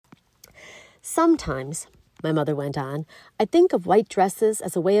Sometimes, my mother went on, I think of white dresses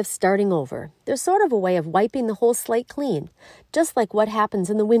as a way of starting over. They're sort of a way of wiping the whole slate clean, just like what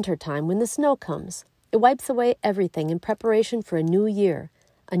happens in the wintertime when the snow comes. It wipes away everything in preparation for a new year,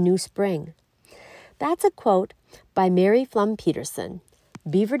 a new spring. That's a quote by Pflum Peterson,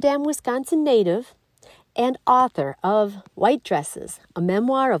 Beaver Dam, Wisconsin native, and author of White Dresses, a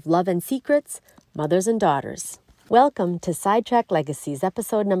memoir of love and secrets, mothers and daughters. Welcome to Sidetrack Legacies,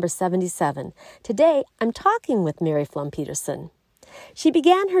 episode number 77. Today, I'm talking with Pflum Peterson. She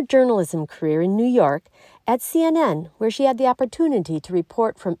began her journalism career in New York at CNN, where she had the opportunity to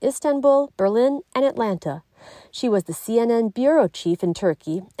report from Istanbul, Berlin, and Atlanta. She was the CNN bureau chief in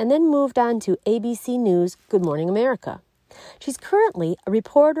Turkey and then moved on to ABC News' Good Morning America. She's currently a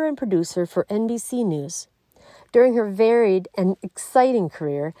reporter and producer for NBC News. During her varied and exciting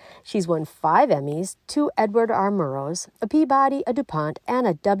career, she's won 5 Emmys, 2 Edward R. Murrows, a Peabody, a DuPont, and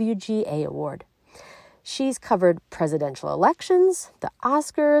a WGA award. She's covered presidential elections, the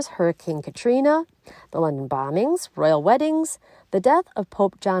Oscars, Hurricane Katrina, the London bombings, royal weddings, the death of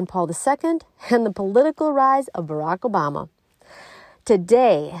Pope John Paul II, and the political rise of Barack Obama.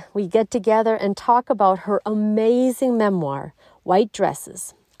 Today, we get together and talk about her amazing memoir, White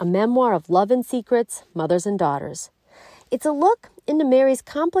Dresses, a memoir of love and secrets, mothers and daughters. It's a look into Mary's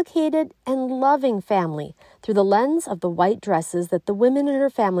complicated and loving family through the lens of the white dresses that the women in her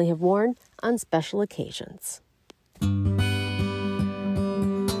family have worn on special occasions.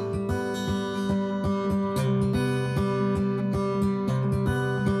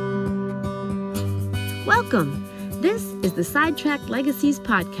 Welcome. This is the Sidetrack Legacies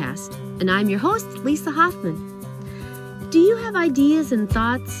podcast, and I'm your host, Lisa Hoffman. Do you have ideas and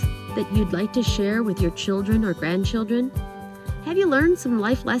thoughts that you'd like to share with your children or grandchildren? Have you learned some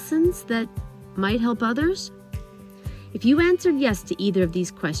life lessons that might help others? If you answered yes to either of these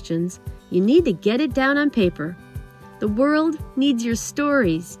questions, you need to get it down on paper. The world needs your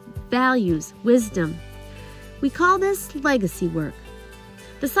stories, values, wisdom. We call this legacy work.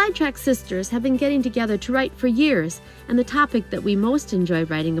 The Sidetrack sisters have been getting together to write for years, and the topic that we most enjoy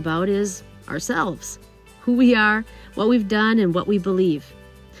writing about is ourselves, who we are, what we've done, and what we believe.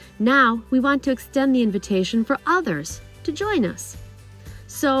 Now, we want to extend the invitation for others to join us.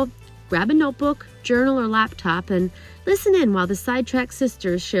 So, grab a notebook, journal, or laptop and listen in while the Sidetrack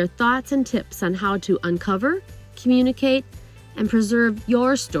sisters share thoughts and tips on how to uncover, communicate, and preserve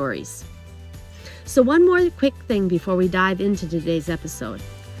your stories. So one more quick thing before we dive into today's episode.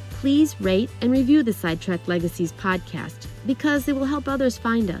 Please rate and review the Sidetrack Legacies podcast because it will help others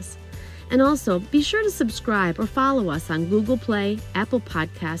find us. And also, be sure to subscribe or follow us on Google Play, Apple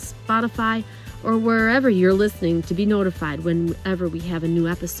Podcasts, Spotify, or wherever you're listening to be notified whenever we have a new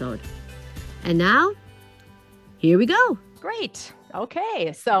episode. And now, here we go. Great.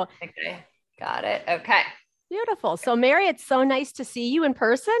 Okay. So, Okay. Got it. Okay. beautiful. So, Mary, it's so nice to see you in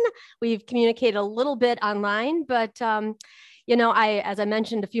person. We've communicated a little bit online, but as I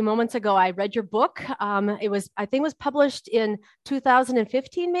mentioned a few moments ago, I read your book. I think it was published in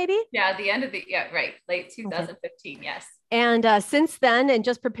 2015, maybe? Yeah, late 2015, okay. Yes. And since then, and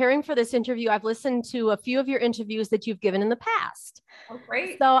just preparing for this interview, I've listened to a few of your interviews that you've given in the past. Oh,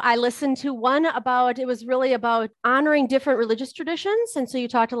 great. So I listened to one it was really about honoring different religious traditions. And so you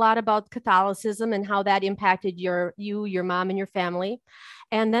talked a lot about Catholicism and how that impacted your mom, and your family.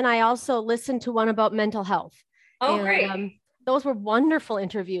 And then I also listened to one about mental health. Oh, great. Those were wonderful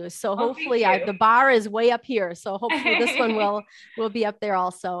interviews. So hopefully the bar is way up here. So hopefully this one will be up there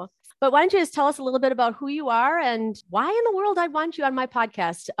also. But why don't you just tell us a little bit about who you are and why in the world I'd want you on my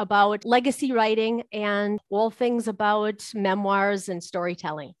podcast about legacy writing and all things about memoirs and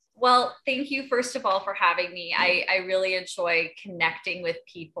storytelling. Well, thank you, first of all, for having me. I really enjoy connecting with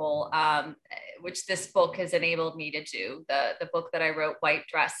people, which this book has enabled me to do. The book that I wrote, White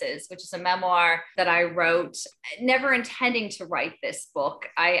Dresses, which is a memoir that I wrote, never intending to write this book.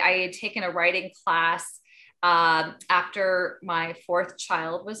 I had taken a writing class after my 4th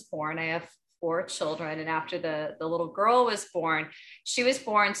child was born. I have 4 children. And after the little girl was born, she was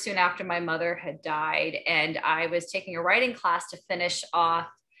born soon after my mother had died. And I was taking a writing class to finish off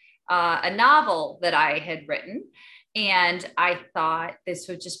a novel that I had written. And I thought this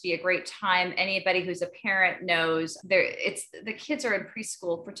would just be a great time. Anybody who's a parent knows the kids are in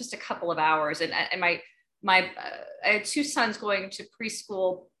preschool for just a couple of hours. And I had 2 sons going to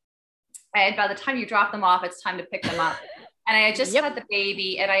preschool. And by the time you drop them off, it's time to pick them up. And I had just had the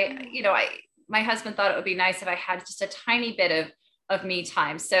baby. And my husband thought it would be nice if I had just a tiny bit of me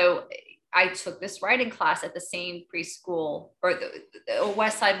time. So I took this writing class at the same preschool, or the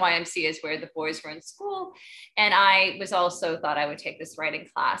West Side YMCA is where the boys were in school. And I was also thought I would take this writing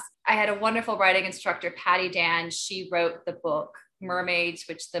class. I had a wonderful writing instructor, Patty Dan. She wrote the book Mermaids,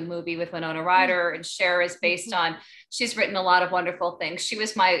 which the movie with Winona Ryder and Cher is based on. She's written a lot of wonderful things. She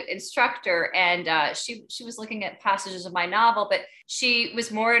was my instructor, and she was looking at passages of my novel, but she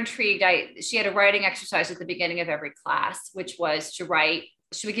was more intrigued. She had a writing exercise at the beginning of every class, which was to write.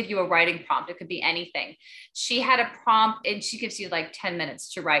 She would give you a writing prompt. It could be anything. She had a prompt, and she gives you like 10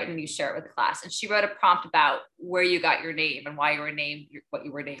 minutes to write, and you share it with the class. And she wrote a prompt about where you got your name and why you were named, what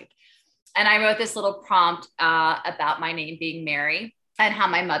you were named. And I wrote this little prompt about my name being Mary, and how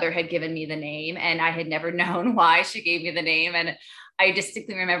my mother had given me the name, and I had never known why she gave me the name. And I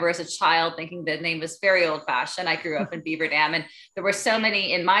distinctly remember as a child thinking the name was very old fashioned. I grew up in Beaver Dam, and there were so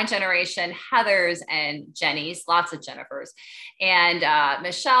many in my generation, Heathers and Jennies, lots of Jennifers and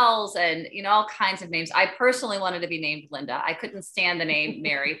Michelles, and, you know, all kinds of names. I personally wanted to be named Linda. I couldn't stand the name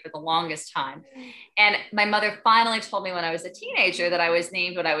Mary for the longest time. And my mother finally told me when I was a teenager that I was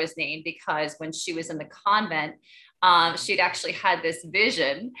named what I was named, because when she was in the convent, she'd actually had this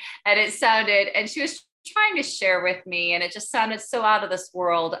vision, and it sounded, and she was trying to share with me, and it just sounded so out of this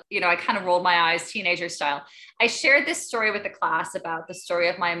world. You know, I kind of rolled my eyes, teenager style. I shared this story with the class about the story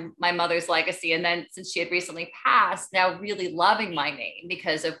of my mother's legacy. And then, since she had recently passed, now really loving my name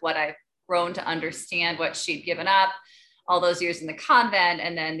because of what I've grown to understand, what she'd given up all those years in the convent,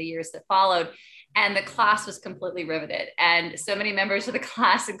 and then the years that followed. And the class was completely riveted. And so many members of the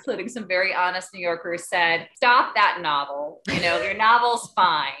class, including some very honest New Yorkers, said, stop that novel. You know, your novel's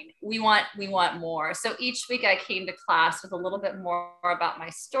fine. We want more. So each week I came to class with a little bit more about my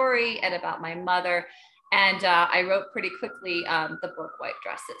story and about my mother. And I wrote pretty quickly the book White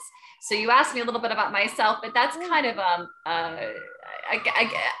Dresses. So you asked me a little bit about myself, but that's kind of a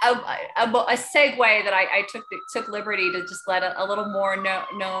segue that I took liberty to just let a little more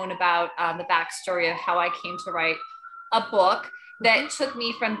known about the backstory of how I came to write a book that took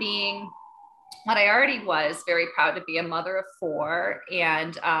me from being what I already was, very proud to be, a mother of 4,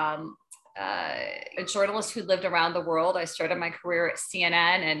 and a journalist who lived around the world. I started my career at CNN,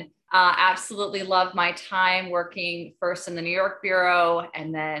 and absolutely loved my time working first in the New York bureau,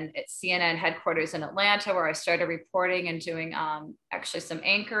 and then at CNN headquarters in Atlanta, where I started reporting and doing actually some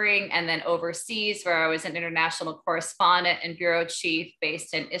anchoring, and then overseas, where I was an international correspondent and bureau chief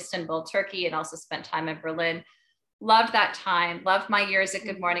based in Istanbul, Turkey, and also spent time in Berlin. Loved that time. Loved my years at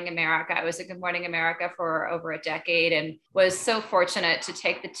Good Morning America. I was at Good Morning America for over a decade, and was so fortunate to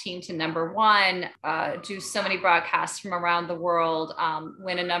take the team to #1, do so many broadcasts from around the world,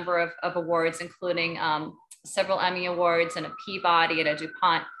 win a number of awards, including several Emmy Awards and a Peabody and a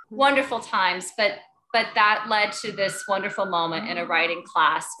DuPont. Wonderful times. But that led to this wonderful moment in a writing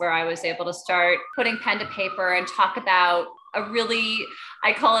class where I was able to start putting pen to paper and talk about a really,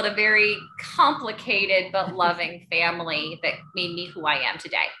 I call it a very complicated but loving family that made me who I am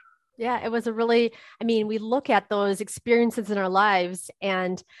today. Yeah, it was a really, I mean, we look at those experiences in our lives,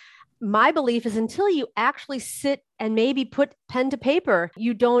 and my belief is until you actually sit and maybe put pen to paper,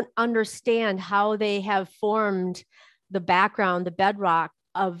 you don't understand how they have formed the background, the bedrock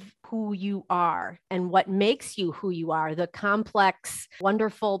of who you are and what makes you who you are, the complex,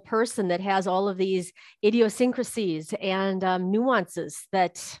 wonderful person that has all of these idiosyncrasies and nuances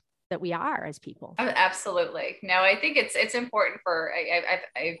that we are as people. Absolutely. No, I think it's important for,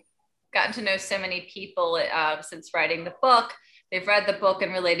 I've gotten to know so many people since writing the book. They've read the book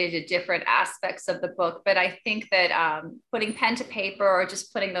and related to different aspects of the book. But I think that putting pen to paper, or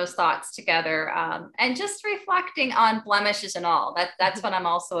just putting those thoughts together, and just reflecting on blemishes and all, that's what I'm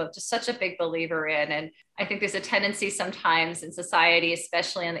also just such a big believer in. And I think there's a tendency sometimes in society,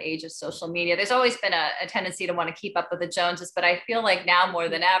 especially in the age of social media, there's always been a tendency to want to keep up with the Joneses. But I feel like now more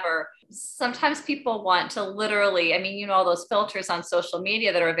than ever, sometimes people want to literally, I mean, you know, all those filters on social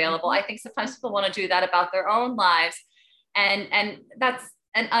media that are available. I think sometimes people want to do that about their own lives. And that's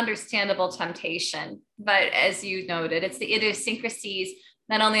an understandable temptation. But as you noted, it's the idiosyncrasies,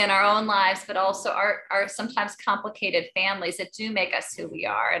 not only in our own lives, but also our sometimes complicated families that do make us who we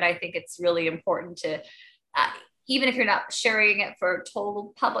are. And I think it's really important to, even if you're not sharing it for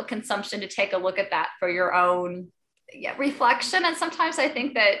total public consumption, to take a look at that for your own reflection. And sometimes I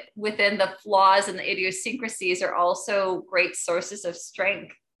think that within the flaws and the idiosyncrasies are also great sources of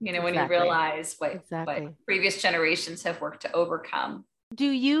strength. You know, when you realize what previous generations have worked to overcome. Do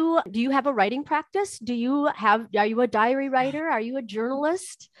you have a writing practice? Are you a diary writer? Are you a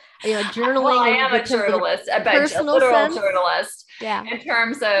journalist? Are you a journaling? Well, I am a journalist, a literal journalist. Yeah. In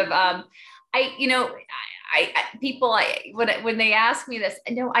terms of, when they ask me this,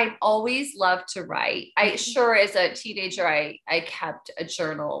 no, I've always loved to write. Sure, as a teenager, I kept a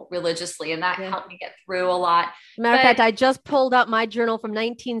journal religiously, and that helped me get through a lot. Matter of fact, I just pulled up my journal from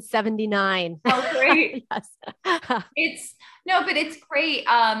 1979. Oh, great. Yes. But it's great.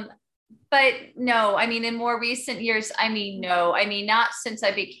 But no, I mean, in more recent years, no, not since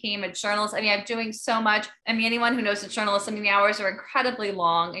I became a journalist. I'm doing so much. Anyone who knows a journalist, the hours are incredibly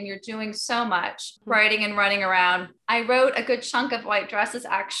long and you're doing so much writing and running around. I wrote a good chunk of White Dresses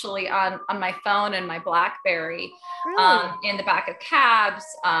actually on my phone and my BlackBerry, really? In the back of cabs,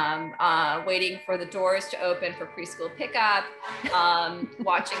 waiting for the doors to open for preschool pickup,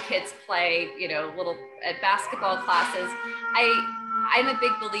 watching kids play, little at basketball classes. I'm a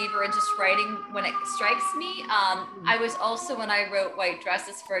big believer in just writing when it strikes me. I was also, when I wrote White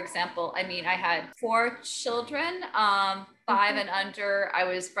Dresses, for example, I had 4 children, 5 and under. I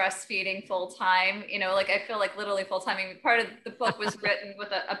was breastfeeding full time, I feel like literally full time. Part of the book was written with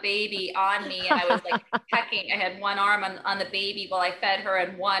a baby on me, and I was like pecking. I had one arm on the baby while I fed her,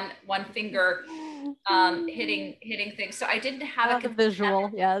 and one finger hitting things. So I didn't have a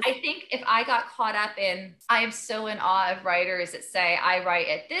visual. Yes. I think if I got caught up I am so in awe of writers that say, I write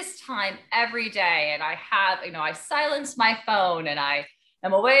at this time every day, and I have, I silence my phone, and I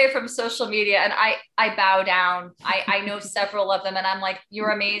am away from social media, and I bow down. I know several of them, and I'm like,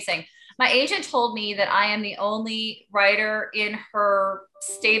 you're amazing. My agent told me that I am the only writer in her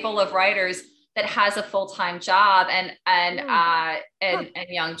stable of writers that has a full-time job and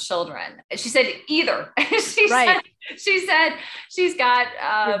young children. She said either. She said she's got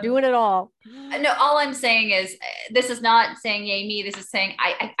you're doing it all. No, all I'm saying is, this is not saying yay me. This is saying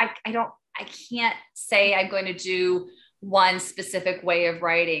I can't say I'm going to do one specific way of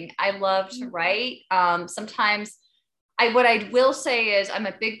writing. I love to write. Sometimes what I will say is I'm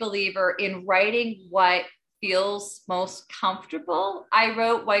a big believer in writing what feels most comfortable. I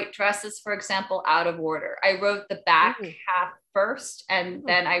wrote White Dresses, for example, out of order. I wrote the back half first, and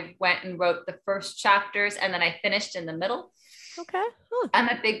then I went and wrote the first chapters, and then I finished in the middle. Okay. I'm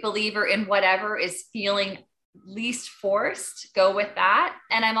a big believer in whatever is feeling least forced, go with that.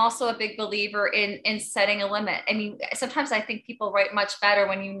 And I'm also a big believer in setting a limit. Sometimes I think people write much better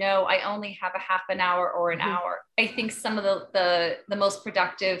when I only have a half an hour or an hour. I think some of the most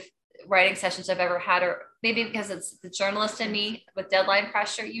productive writing sessions I've ever had, or maybe because it's the journalist in me with deadline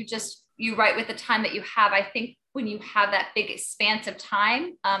pressure, you write with the time that you have. I think when you have that big expanse of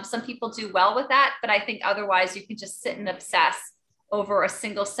time, some people do well with that, but I think otherwise you can just sit and obsess over a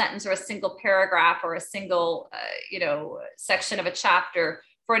single sentence or a single paragraph or a single, section of a chapter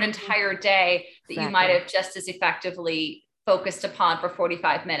for an entire day that you might have just as effectively focused upon for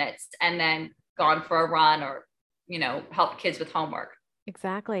 45 minutes and then gone for a run or, help kids with homework.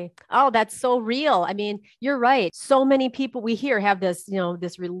 Exactly. Oh, that's so real. You're right. So many people we hear have this,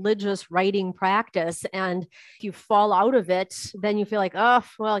 this religious writing practice. And if you fall out of it, then you feel like, oh,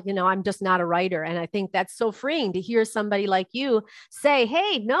 well, I'm just not a writer. And I think that's so freeing to hear somebody like you say,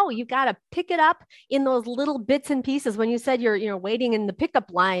 hey, no, you got to pick it up in those little bits and pieces. When you said you're waiting in the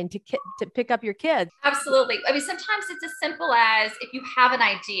pickup line to pick up your kids. Absolutely. Sometimes it's as simple as if you have an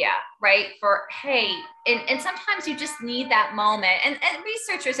idea, right? And sometimes you just need that moment. And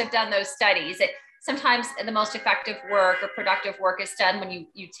researchers have done those studies that sometimes the most effective work or productive work is done when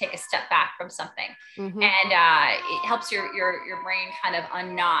you take a step back from something. And it helps your brain kind of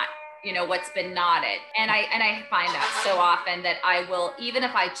unknot, what's been knotted. And I find that so often that I will, even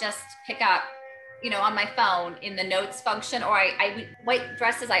if I just pick up, on my phone in the notes function, or I White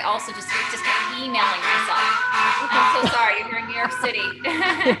Dresses, I also just emailing myself. I'm so sorry, you're in New York City.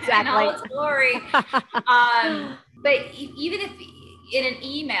 Exactly. In all its glory. But even if in an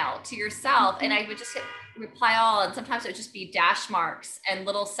email to yourself, and I would just hit reply all, and sometimes it would just be dash marks and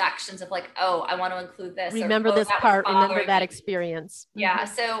little sections of like, oh, I want to include this. Remember this part, remember that experience. Yeah.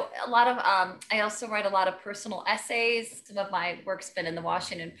 So a lot of, I also write a lot of personal essays. Some of my work's been in the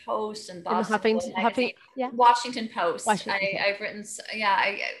Washington Post and Boston Washington Post. I've written,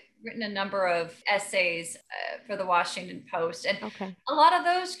 I've written a number of essays for the Washington Post. And a lot of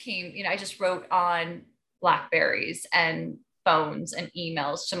those came, I just wrote on Blackberries and phones and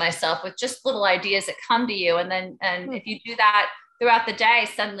emails to myself with just little ideas that come to you. And if you do that throughout the day,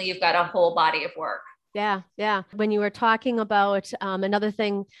 suddenly you've got a whole body of work. Yeah. Yeah. When you were talking about another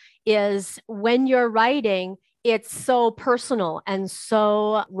thing is when you're writing, it's so personal and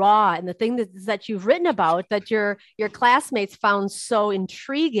so raw. And the thing that you've written about that your classmates found so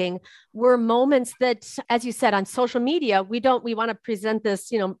intriguing were moments that, as you said, on social media, we want to present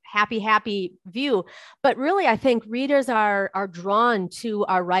this, happy view. But really, I think readers are drawn to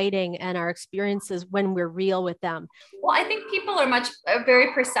our writing and our experiences when we're real with them. Well, I think people are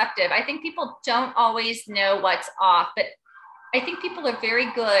very perceptive. I think people don't always know what's off, but I think people are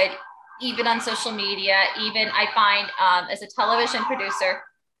very good, even on social media. Even I find as a television producer,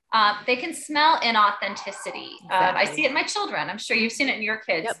 they can smell inauthenticity. Exactly. I see it in my children. I'm sure you've seen it in your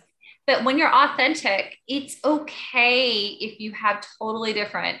kids. Yep. But when you're authentic, it's okay if you have totally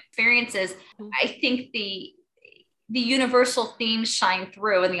different experiences. I think the universal themes shine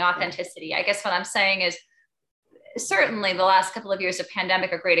through in the authenticity. I guess what I'm saying is certainly the last couple of years of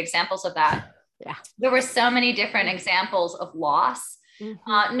pandemic are great examples of that. Yeah. There were so many different examples of loss.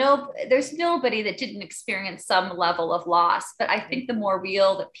 There's nobody that didn't experience some level of loss, but I think the more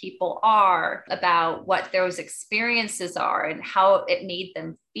real that people are about what those experiences are and how it made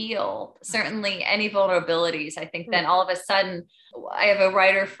them feel, certainly any vulnerabilities, I think then all of a sudden, I have a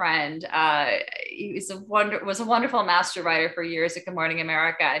writer friend. He was a wonderful master writer for years at Good Morning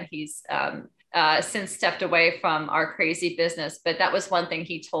America, and he's since stepped away from our crazy business. But that was one thing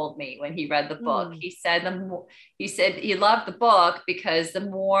he told me when he read the book. He said he loved the book because the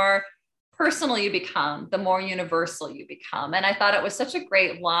more personal you become, the more universal you become. And I thought it was such a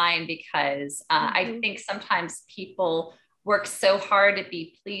great line because I think sometimes people work so hard to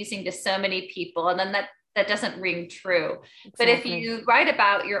be pleasing to so many people, and then that doesn't ring true. Exactly. But if you write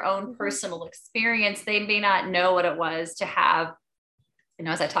about your own personal experience, they may not know what it was to have,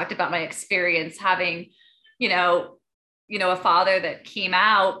 as I talked about my experience having, a father that came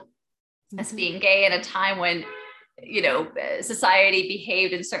out as being gay at a time when, society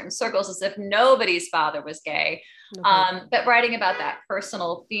behaved in certain circles as if nobody's father was gay. But writing about that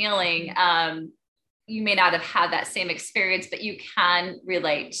personal feeling, you may not have had that same experience, but you can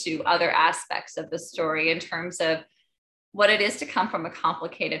relate to other aspects of the story in terms of what it is to come from a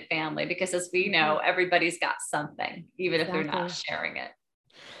complicated family, because as we know, everybody's got something, even if they're not sharing it.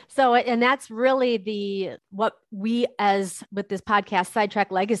 So, and that's really what we, as with this podcast, Sidetrack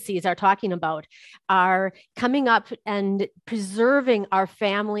Legacies, are talking about, are coming up and preserving our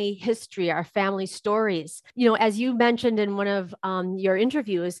family history, our family stories. As you mentioned in one of your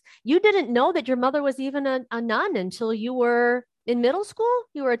interviews, you didn't know that your mother was even a nun until you were in middle school.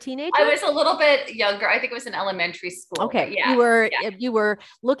 You were a teenager. I was a little bit younger. I think it was in elementary school. Okay. Yeah, you were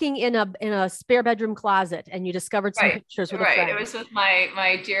looking in a spare bedroom closet and you discovered some pictures with a friend. It was with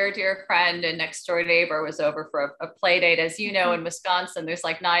my dear friend, and next door neighbor was over for a play date. As you know, in Wisconsin, there's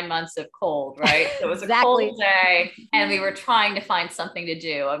like 9 months of cold, right? So it was a cold day and we were trying to find something to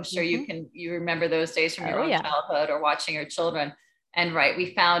do. I'm sure you remember those days from your own childhood or watching your children. And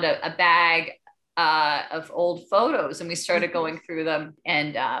we found a bag of old photos, and we started going through them.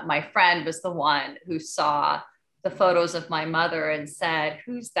 And my friend was the one who saw the photos of my mother and said,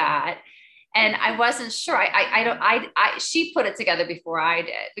 "Who's that?" And I wasn't sure. She put it together before I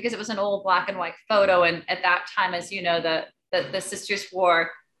did, because it was an old black and white photo. And at that time, as you know, the sisters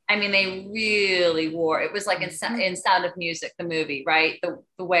wore, they really wore, it was like in Sound of Music, the movie, right?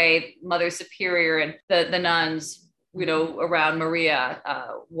 The way Mother Superior and the nuns, around Maria,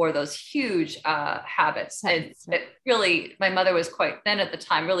 wore those huge habits. And it really, my mother was quite thin at the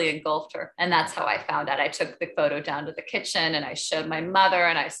time, really engulfed her. And that's how I found out. I took the photo down to the kitchen and I showed my mother,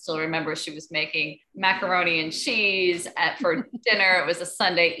 and I still remember she was making macaroni and cheese for dinner. It was a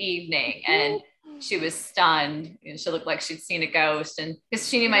Sunday evening, and she was stunned. She looked like she'd seen a ghost, and because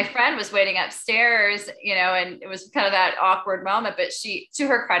she knew my friend was waiting upstairs, and it was kind of that awkward moment, but to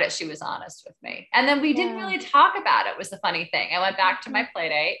her credit, she was honest with me. And then we didn't really talk about it, was the funny thing. I went back to my play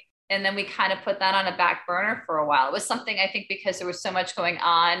date, and then we kind of put that on a back burner for a while. It was something, I think, because there was so much going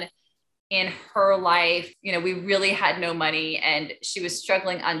on in her life. We really had no money, and she was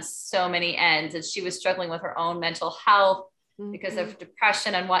struggling on so many ends, and she was struggling with her own mental health because of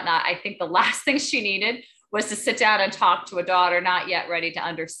depression and whatnot. I think the last thing she needed was to sit down and talk to a daughter not yet ready to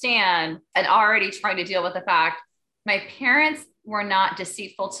understand, and already trying to deal with the fact my parents were not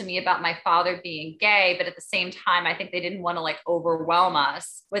deceitful to me about my father being gay, but at the same time, I think they didn't want to overwhelm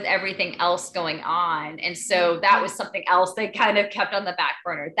us with everything else going on. And so that was something else they kind of kept on the back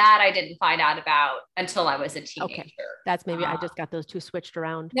burner that I didn't find out about until I was a teenager. Okay. That's maybe I just got those two switched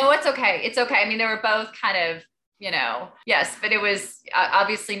around. No, it's okay. It's okay. They were both kind of, yes, but it was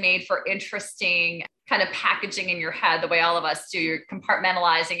obviously made for interesting kind of packaging in your head, the way all of us do. You're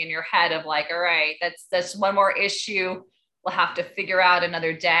compartmentalizing in your head of all right, that's one more issue we'll have to figure out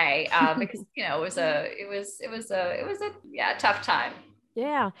another day, because, it was a tough time.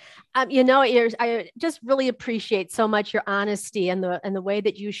 Yeah. I just really appreciate so much your honesty and the way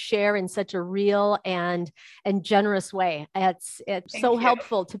that you share in such a real and generous way. It's Thank so you.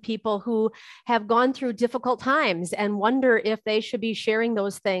 helpful to people who have gone through difficult times and wonder if they should be sharing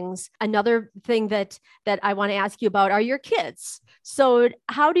those things. Another thing that I want to ask you about are your kids. So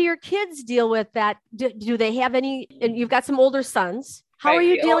how do your kids deal with that? Do they have any, and you've got some older sons. How are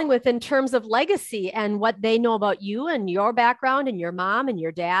you dealing with in terms of legacy and what they know about you and your background and your mom and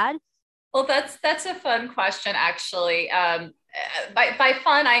your dad? Well, that's a fun question, actually. By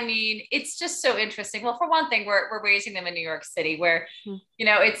fun, I mean, it's just so interesting. Well, for one thing, we're raising them in New York City, where,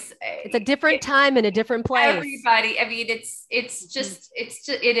 it's a different time and a different place. Everybody, I mean, it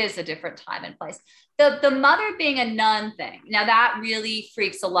is a different time and place. The mother being a nun thing, now that really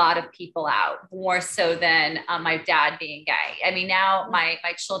freaks a lot of people out, more so than my dad being gay. I mean, now my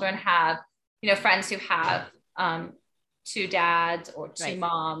children have, friends who have two dads or two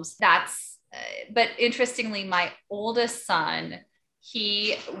moms. But interestingly, my oldest son,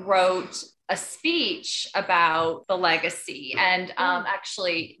 he wrote a speech about the legacy, and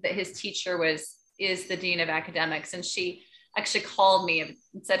actually his teacher is the dean of academics, and she actually called me and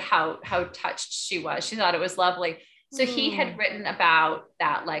said how touched she was. She thought it was lovely. So he had written about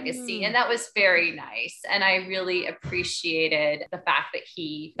that legacy, and that was very nice. And I really appreciated the fact that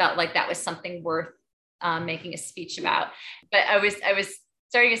he felt like that was something worth making a speech about. But I was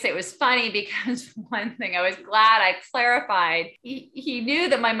starting to say it was funny because one thing I was glad I clarified, he knew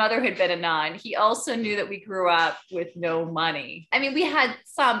that my mother had been a nun. He also knew that we grew up with no money. I mean, we had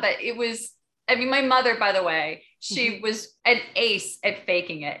some, but my mother, by the way, she was an ace at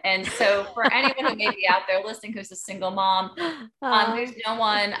faking it. And so for anyone who may be out there listening who's a single mom, there's no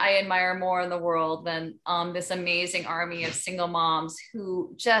one I admire more in the world than this amazing army of single moms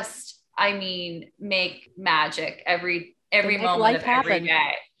who just, make magic every moment of every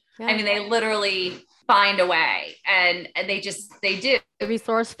day. Yeah. I mean, they literally find a way, and they do. The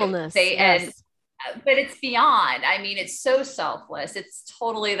resourcefulness. But it's beyond. I mean, it's so selfless. It's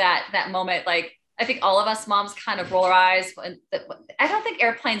totally that moment. Like, I think all of us moms kind of roll our eyes. I don't think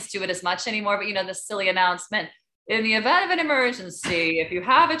airplanes do it as much anymore, but the silly announcement, in the event of an emergency, if you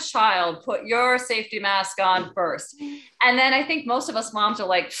have a child, put your safety mask on first. And then I think most of us moms are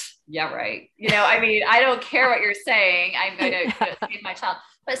like, yeah, right. I don't care what you're saying. I'm going to save my child.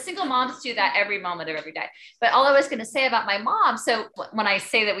 But single moms do that every moment of every day. But all I was going to say about my mom, so when I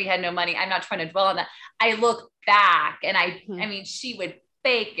say that we had no money, I'm not trying to dwell on that. I look back and I mean, she would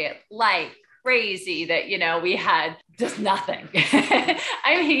fake it like crazy that, we had just nothing.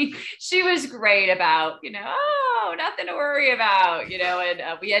 I mean, she was great about, nothing to worry about,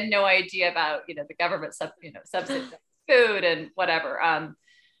 and we had no idea about, the government subsidy food and whatever.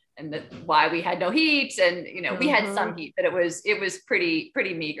 And why we had no heat, and we had some heat, but it was pretty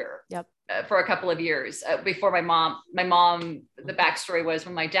meager. Yep. For a couple of years before my mom. The backstory was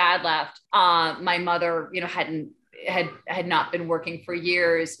when my dad left, my mother, had not been working for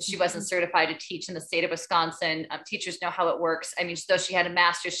years. She wasn't certified to teach in the state of Wisconsin. Teachers know how it works. I mean, though she had a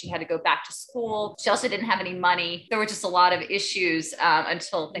master's, she had to go back to school. She also didn't have any money. There were just a lot of issues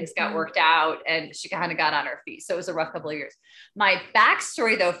until things got worked out, and she kind of got on her feet. So it was a rough couple of years. My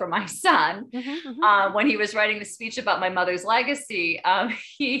backstory, though, for my son, when he was writing the speech about my mother's legacy,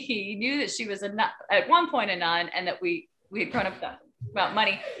 he knew that she was at one point a nun, and that we had grown up about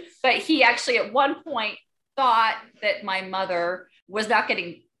money. But he actually at one point thought that my mother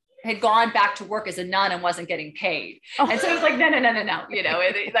had gone back to work as a nun and wasn't getting paid. And so it was like, no.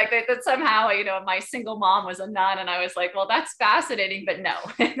 Like that somehow, my single mom was a nun. And I was like, well, that's fascinating, but no,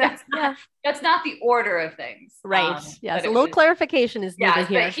 that's not the order of things. Right. Yes. A little clarification is needed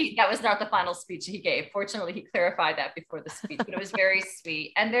here. But that was not the final speech he gave. Fortunately, he clarified that before the speech, but it was very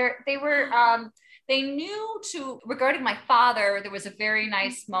sweet. And they knew regarding my father, there was a very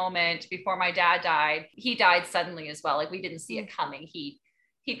nice moment before my dad died. He died suddenly as well. Like, we didn't see it coming. He'd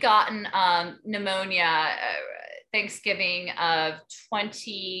gotten pneumonia Thanksgiving of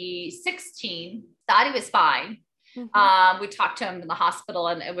 2016, thought he was fine. We talked to him in the hospital,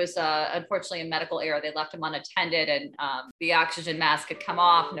 and it was unfortunately a medical error. They left him unattended, and the oxygen mask had come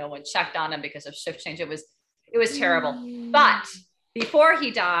off. No one checked on him because of shift change. It was terrible. But before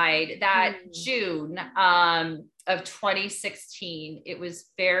he died, that June of 2016, it was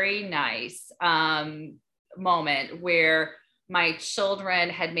very nice moment where my children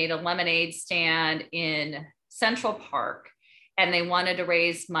had made a lemonade stand in Central Park, and they wanted to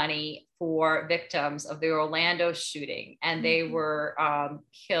raise money for victims of the Orlando shooting. And they were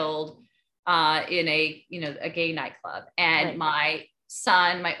killed in a gay nightclub. And my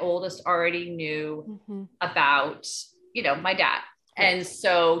son, my oldest, already knew about, my dad. And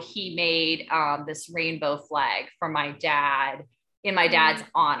so he made this rainbow flag for my dad in my dad's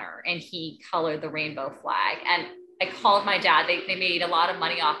honor. And he colored the rainbow flag. And I called my dad. They made a lot of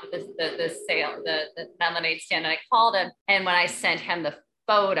money off of the sale, the lemonade stand. And I called him. And when I sent him the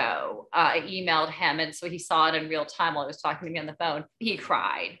photo, I emailed him. And so he saw it in real time while he was talking to me on the phone. He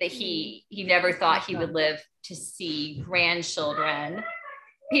cried that he never thought he would live to see grandchildren,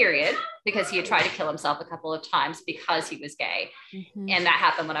 period, because he had tried to kill himself a couple of times because he was gay. And that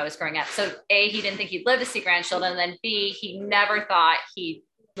happened when I was growing up. So A, he didn't think he'd live to see grandchildren. And then B, he never thought he'd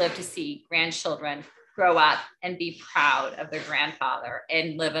live to see grandchildren grow up and be proud of their grandfather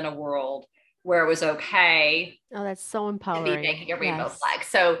and live in a world where it was okay. Oh, that's so empowering. To be making a rainbow flag.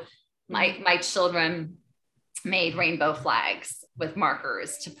 So my children made rainbow flags with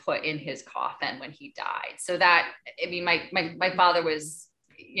markers to put in his coffin when he died. So that, I mean, my father was,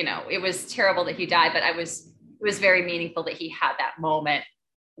 it was terrible that he died, but it was very meaningful that he had that moment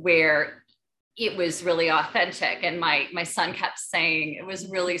where it was really authentic. And my son kept saying, it was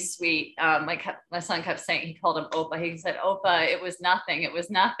really sweet. My son kept saying, he called him Opa. He said, Opa, it was nothing. It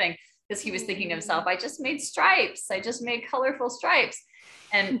was nothing. Because he was thinking to himself, I just made stripes. I just made colorful stripes.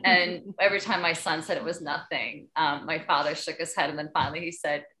 And every time my son said it was nothing, my father shook his head. And then finally he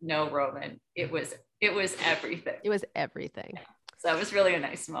said, no, Roman, it was everything. It was everything. So it was really a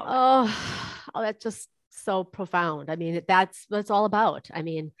nice moment. Oh, that's just so profound. I mean, that's what it's all about. I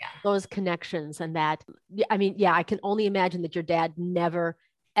mean, those connections and that, I can only imagine that your dad never,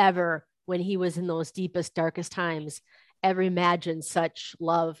 ever, when he was in those deepest, darkest times, ever imagined such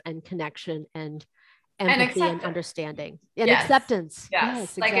love and connection and empathy and understanding and acceptance.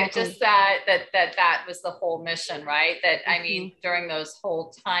 Yes, like exactly. It just that was the whole mission, right? That I mean, during those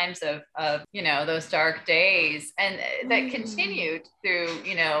whole times of those dark days, and that continued through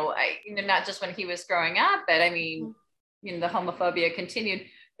not just when he was growing up, but I mean, the homophobia continued.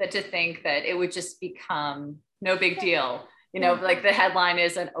 But to think that it would just become no big deal. Like the headline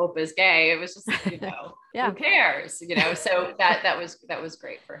isn't Opa's gay. It was just, who cares? So that was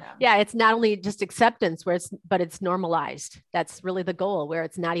great for him. Yeah. It's not only just acceptance but it's normalized. That's really the goal, where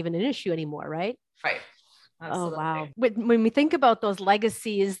it's not even an issue anymore. Right. Right. Absolutely. Oh, wow. When we think about those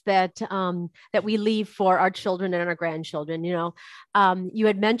legacies that we leave for our children and our grandchildren, you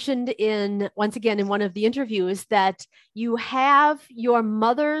had mentioned once again in one of the interviews that you have your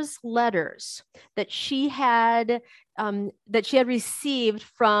mother's letters that she had received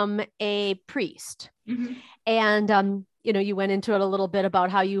from a priest. And, you went into it a little bit about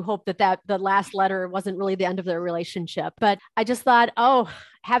how you hope that the last letter wasn't really the end of their relationship. But I just thought,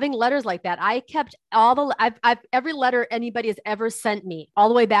 having letters like that, I kept every letter anybody has ever sent me all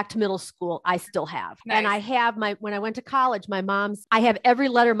the way back to middle school, I still have. Nice. And I have when I went to college, I have every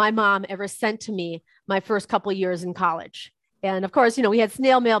letter my mom ever sent to me my first couple of years in college. And of course, we had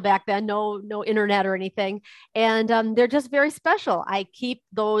snail mail back then, no internet or anything. And they're just very special. I keep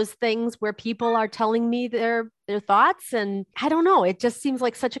those things where people are telling me their thoughts. And I don't know, it just seems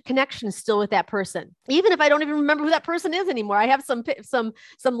like such a connection still with that person. Even if I don't even remember who that person is anymore. I have some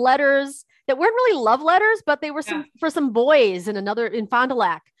letters that weren't really love letters, but they were for some boys in Fond du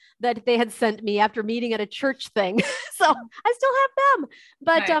Lac that they had sent me after meeting at a church thing. So I still have them.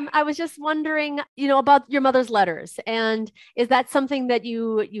 But I was just wondering, about your mother's letters. And is that something that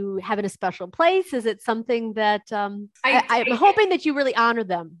you have in a special place? Is it something that I'm hoping that you really honor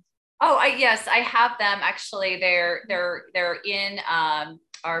them? Oh, yes, I have them. Actually, they're in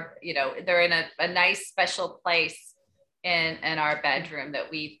they're in a nice special place in our bedroom that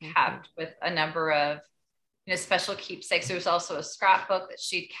we've kept with a number of special keepsakes. There was also a scrapbook that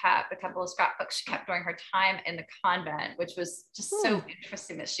she'd kept, a couple of scrapbooks she kept during her time in the convent, which was just so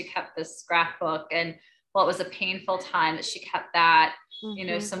interesting that she kept this scrapbook. And it was a painful time that she kept that,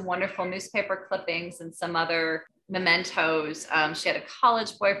 some wonderful newspaper clippings and some other mementos. She had a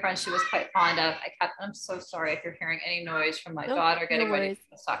college boyfriend she was quite fond of. I'm so sorry if you're hearing any noise from my daughter getting ready for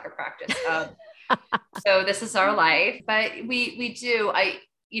the soccer practice. So this is our life, but we do,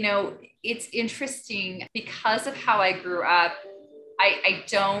 it's interesting because of how I grew up. I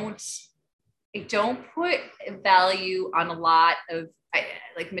don't put value on a lot of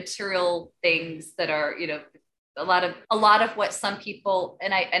like material things that are, a lot of what some people,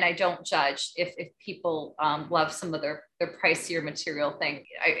 and I don't judge if people love some of their pricier material thing.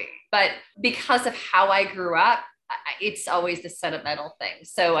 But because of how I grew up, it's always the sentimental thing.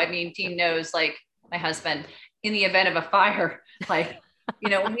 So, I mean, Dean knows, like my husband, in the event of a fire, like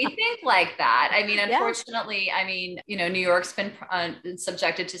when we think like that, I mean, Yeah. unfortunately, I mean, New York's been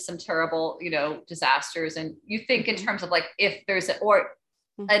subjected to some terrible, disasters. And you think in terms of like, if there's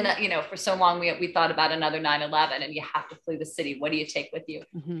and for so long we thought about another 9/11 and you have to flee the city. What do you take with you?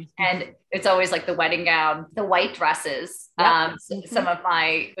 And it's always like the wedding gown, the white dresses, some of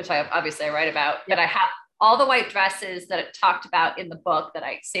which I obviously I write about, but I have all the white dresses that it talked about in the book that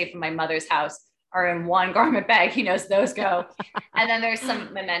I saved from my mother's house are in one garment bag. He knows those go. And then there's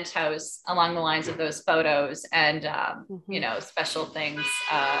some mementos along the lines of those photos and, special things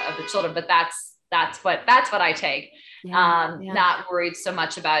of the children. But that's what I take. Not worried so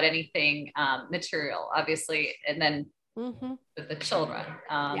much about anything material, obviously. And then the children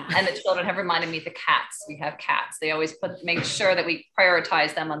and the children have reminded me the cats. We have cats. They always make sure that we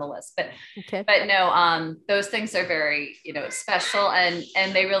prioritize them on the list. But no, those things are very special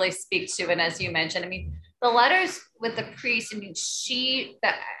and they really speak to. And as you mentioned, I mean, the letters with the priest. I mean,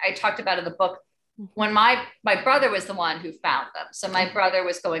 that I talked about in the book. When my brother was the one who found them. So my brother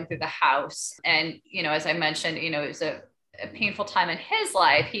was going through the house and, as I mentioned, it was a painful time in his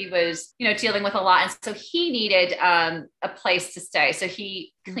life. He was, dealing with a lot. And so he needed a place to stay. So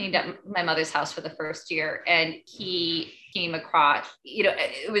he cleaned up my mother's house for the first year and he came across,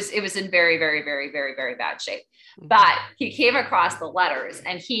 it was in very, very, very, very, very bad shape. But he came across the letters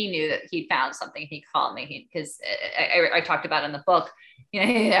and he knew that he found something. He called me because I talked about in the book,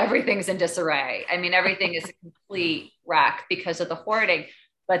 everything's in disarray. I mean, everything is a complete wreck because of the hoarding.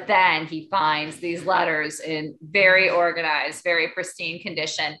 But then he finds these letters in very organized, very pristine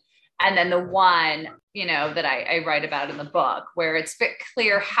condition. And then the one, that I write about in the book, where it's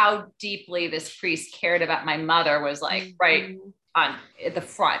clear how deeply this priest cared about my mother was like right on the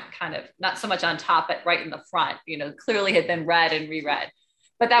front, kind of not so much on top, but right in the front, clearly had been read and reread.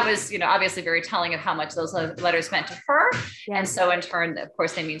 But that was, obviously very telling of how much those letters meant to her. Yes. And so in turn, of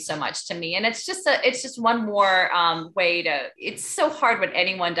course, they mean so much to me. And it's just one more way it's so hard when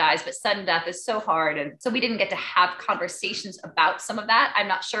anyone dies, but sudden death is so hard. And so we didn't get to have conversations about some of that. I'm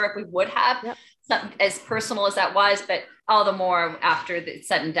not sure if we would have as personal as that was, but all the more after the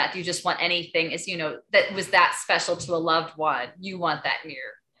sudden death, you just want anything that was that special to a loved one. You want that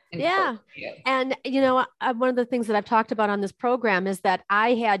near. Yeah. And, one of the things that I've talked about on this program is that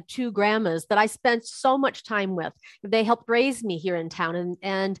I had two grandmas that I spent so much time with. They helped raise me here in town.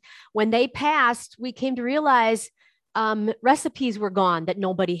 And when they passed, we came to realize recipes were gone that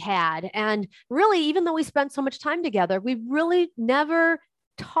nobody had. And really, even though we spent so much time together, we really never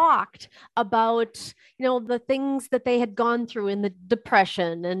talked about, the things that they had gone through in the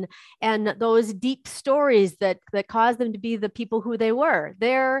depression and those deep stories that caused them to be the people who they were,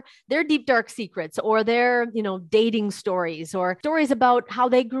 their deep, dark secrets or their, dating stories or stories about how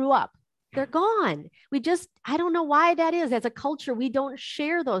they grew up. They're gone. I don't know why that is. As a culture, we don't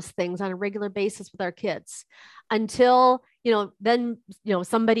share those things on a regular basis with our kids until, then,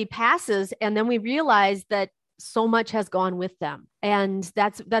 somebody passes and then we realize that so much has gone with them. And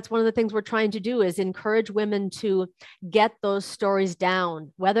that's one of the things we're trying to do is encourage women to get those stories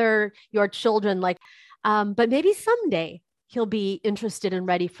down, whether your children but maybe someday he'll be interested and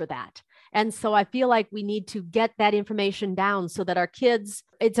ready for that. And so I feel like we need to get that information down so that our kids,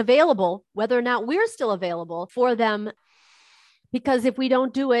 it's available, whether or not we're still available for them. Because if we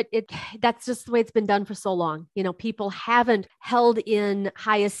don't do it, that's just the way it's been done for so long. People haven't held in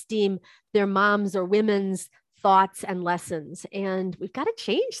high esteem their moms or women's thoughts and lessons. And we've got to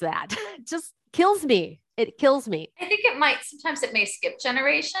change that. It just kills me. It kills me. I think sometimes it may skip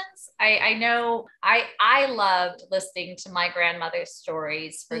generations. I know I loved listening to my grandmother's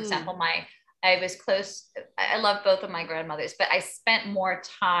stories. For example, I love both of my grandmothers, but I spent more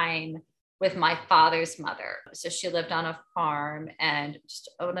time with my father's mother. So she lived on a farm and just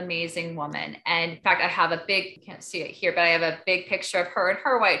an amazing woman. And in fact, I have you can't see it here, but I have a big picture of her in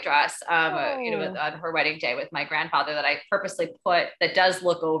her white dress, on her wedding day with my grandfather that I purposely put, that does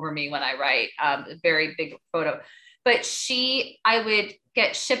look over me when I write, a very big photo. But I would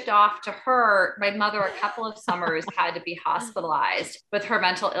get shipped off to her. My mother, a couple of summers, had to be hospitalized with her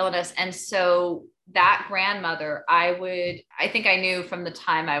mental illness. And so that grandmother, I think I knew from the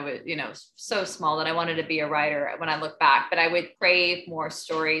time I was, so small that I wanted to be a writer when I look back, but I would crave more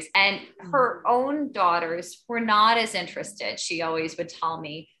stories. And her own daughters were not as interested. She always would tell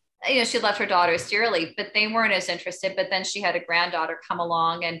me, she loved her daughters dearly, but they weren't as interested. But then she had a granddaughter come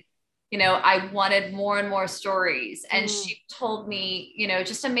along and I wanted more and more stories. And she told me,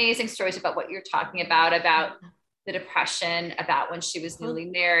 just amazing stories about what you're talking about the depression, about when she was newly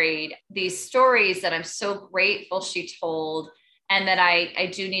married, these stories that I'm so grateful she told. and that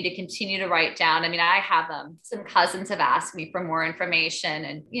I do need to continue to write down. I mean, I have some cousins have asked me for more information,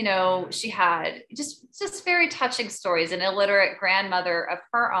 and, you know, she had just very touching stories, an illiterate grandmother of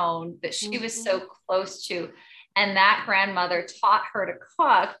her own that she was so close to. And that grandmother taught her to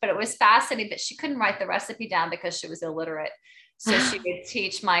cook, but it was fascinating that she couldn't write the recipe down because she was illiterate. So she would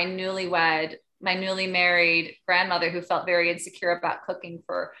teach my newly married grandmother, who felt very insecure about cooking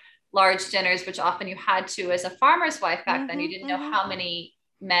for large dinners, which often you had to as a farmer's wife back then. You didn't know how many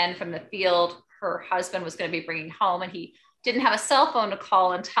men from the field her husband was going to be bringing home, and he didn't have a cell phone to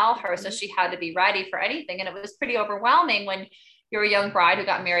call and tell her. So she had to be ready for anything. And it was pretty overwhelming when you're a young bride who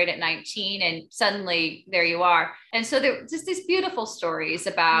got married at 19 and suddenly there you are. And so there were just these beautiful stories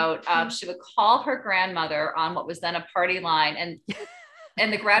about, she would call her grandmother on what was then a party line,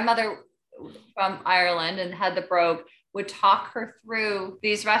 and the grandmother from Ireland and had the brogue would talk her through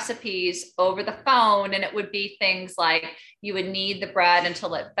these recipes over the phone. And it would be things like, you would knead the bread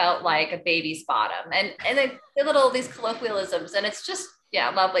until it felt like a baby's bottom, and then these colloquialisms. And it's just, yeah,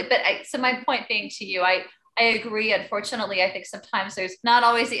 lovely. But so my point being to you, I agree. Unfortunately, I think sometimes there's not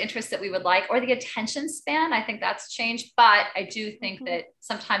always the interest that we would like, or the attention span. I think that's changed, but I do think that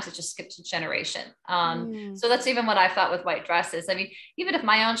sometimes it just skips a generation. So that's even what I thought with white dresses. I mean, even if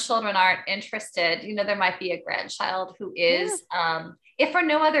my own children aren't interested, you know, there might be a grandchild who is, if for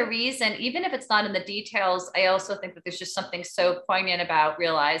no other reason, even if it's not in the details. I also think that there's just something so poignant about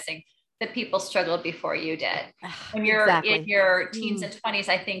realizing that people struggled before you did. When you're in your teens and 20s,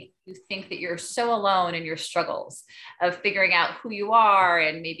 I think you think that you're so alone in your struggles of figuring out who you are.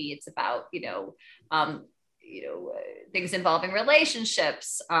 And maybe it's about, things involving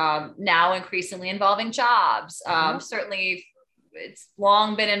relationships, now increasingly involving jobs. Certainly it's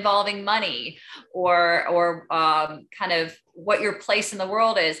long been involving money or kind of what your place in the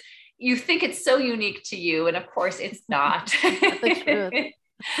world is. You think it's so unique to you. And of course it's not. That's the truth.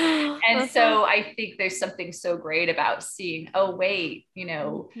 And so I think there's something so great about seeing, oh, wait,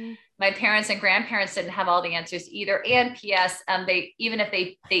 my parents and grandparents didn't have all the answers either. And P.S. Even if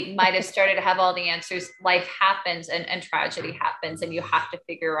they might have started to have all the answers, life happens and tragedy happens, and you have to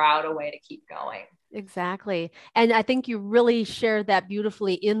figure out a way to keep going. Exactly. And I think you really shared that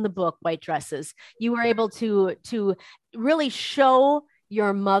beautifully in the book, White Dresses. You were able to really show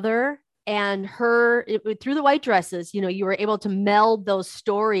your mother and her through the white dresses. You were able to meld those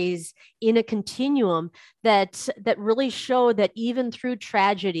stories in a continuum that really showed that even through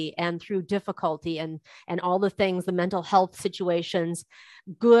tragedy and through difficulty and all the things, the mental health situations,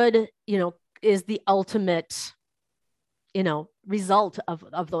 good, is the ultimate, result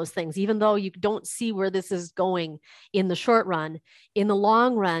of those things. Even though you don't see where this is going in the short run, in the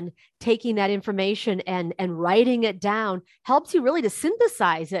long run, taking that information and writing it down helps you really to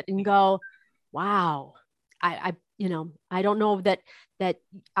synthesize it and go, wow, I don't know that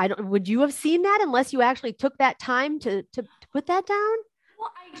would you have seen that unless you actually took that time to put that down?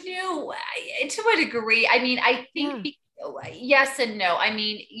 Well, I do, to a degree. I mean, I think yes and no. I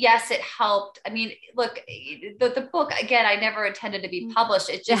mean, yes, it helped. I mean, look, the book, again, I never intended to be published.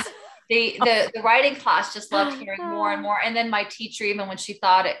 It just, the writing class just loved hearing more and more. And then my teacher, even when she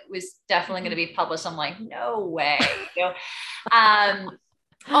thought it was definitely going to be published, I'm like, no way. I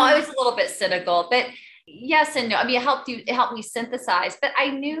was a little bit cynical, but yes and no. I mean, it helped me synthesize, but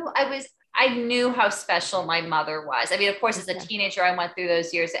I knew how special my mother was. I mean, of course, as a teenager, I went through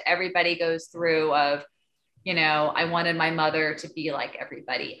those years that everybody goes through of, I wanted my mother to be like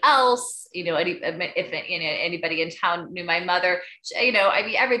everybody else. If anybody in town knew my mother, I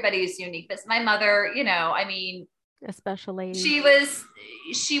mean, everybody is unique, but my mother, I mean, a special lady. She was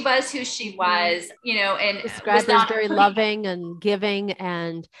who she was, and described as very loving and giving.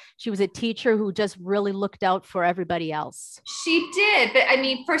 And she was a teacher who just really looked out for everybody else. She did. But I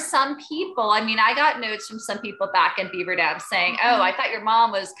mean, for some people, I mean, I got notes from some people back in Beaver Dam saying, oh, I thought your mom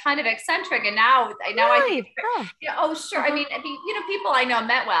was kind of eccentric. And now I think, oh, sure. I mean, people I know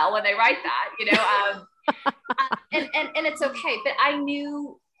meant well when they write that, and it's okay. But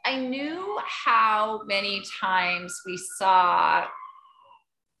I knew how many times we saw,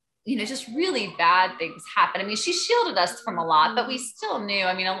 just really bad things happen. I mean, she shielded us from a lot, but we still knew,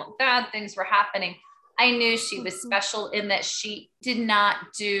 I mean, bad things were happening. I knew she was special in that she did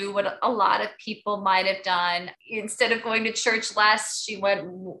not do what a lot of people might have done. Instead of going to church less, she went,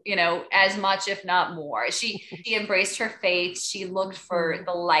 as much, if not more. She embraced her faith. She looked for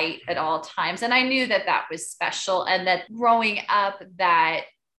the light at all times. And I knew that was special, and that growing up, that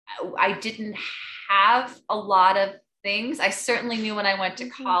I didn't have a lot of things. I certainly knew when I went to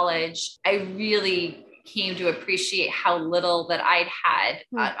college, I really came to appreciate how little that I'd had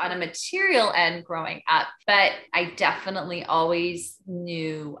on a material end growing up. But I definitely always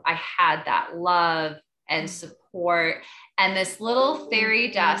knew I had that love and support and this little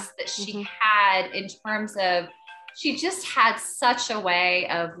fairy dust that she had, in terms of, she just had such a way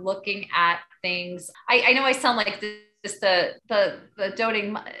of looking at things. I know I sound like the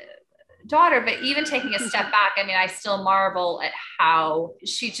doting daughter, but even taking a step back, I mean, I still marvel at how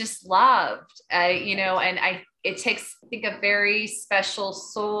she just loved, and it takes, I think, a very special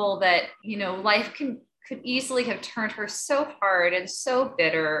soul that, life could easily have turned her so hard and so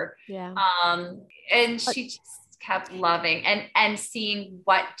bitter. Yeah. And she just kept loving and seeing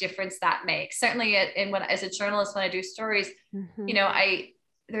what difference that makes. Certainly as a journalist, when I do stories,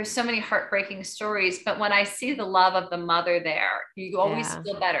 there's so many heartbreaking stories, but when I see the love of the mother there, you always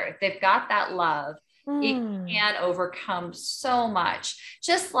feel better. They've got that love. It can overcome so much.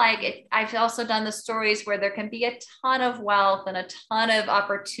 Just like I've also done the stories where there can be a ton of wealth and a ton of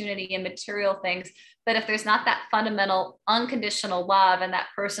opportunity and material things, but if there's not that fundamental unconditional love in that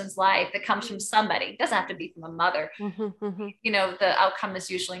person's life that comes from somebody, it doesn't have to be from a mother, the outcome is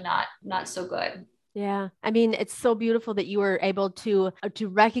usually not so good. Yeah. I mean, it's so beautiful that you were able to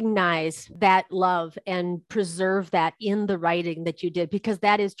recognize that love and preserve that in the writing that you did, because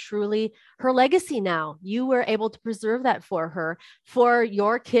that is truly her legacy now. You were able to preserve that for her, for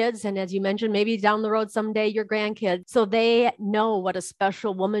your kids. And as you mentioned, maybe down the road someday, your grandkids, so they know what a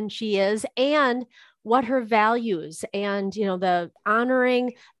special woman she is and what her values and, the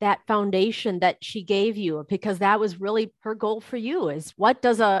honoring that foundation that she gave you, because that was really her goal for you, is what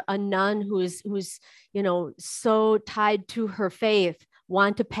does a nun who's, so tied to her faith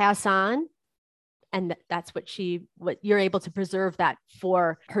want to pass on? And that's what you're able to preserve that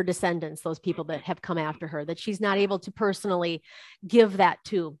for her descendants, those people that have come after her, that she's not able to personally give that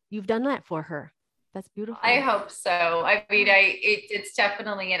to. You've done that for her. That's beautiful. I hope so. I mean, it's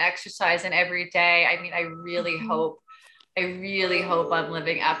definitely an exercise in every day. I mean, I really hope I'm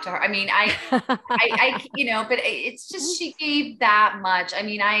living up to her. I mean, but it's just, she gave that much. I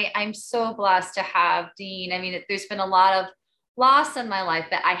mean, I'm so blessed to have Dean. I mean, there's been a lot of loss in my life,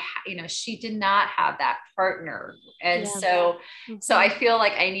 but she did not have that partner. And so I feel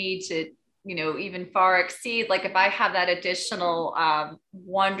like I need to, even far exceed, like if I have that additional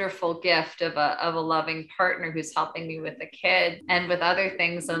wonderful gift of a loving partner who's helping me with the kid and with other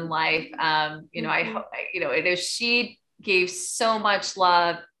things in life, I hope, she gave so much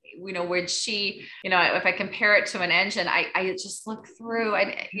love, when she, if I compare it to an engine, I just look through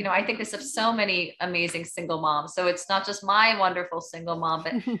and, I think this of so many amazing single moms. So it's not just my wonderful single mom,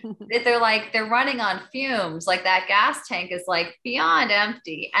 but they're running on fumes. Like that gas tank is like beyond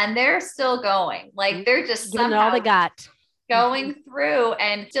empty and they're still going. Like they're just giving all they got, going through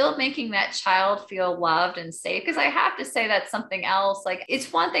and still making that child feel loved and safe. Because I have to say that's something else. Like,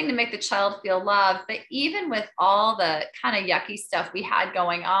 it's one thing to make the child feel loved, but even with all the kind of yucky stuff we had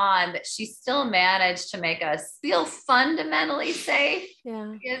going on, that she still managed to make us feel fundamentally safe.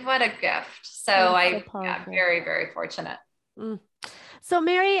 Yeah. What a gift. So I'm very, very fortunate. So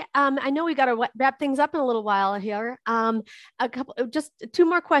Mary, I know we got to wrap things up in a little while here. Just two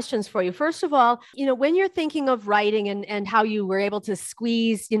more questions for you. First of all, when you're thinking of writing and how you were able to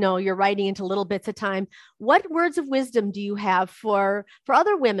squeeze, your writing into little bits of time, what words of wisdom do you have for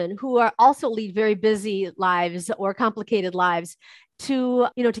other women who are also lead very busy lives or complicated lives to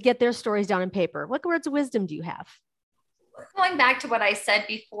get their stories down in paper? What words of wisdom do you have? Going back to what I said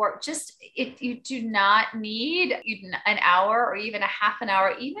before, just if you do not need an hour or even a half an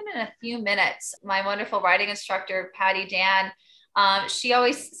hour, even in a few minutes, my wonderful writing instructor, Patty Dan, she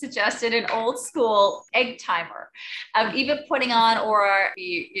always suggested an old school egg timer, even putting on or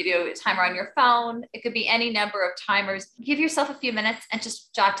a timer on your phone. It could be any number of timers. Give yourself a few minutes and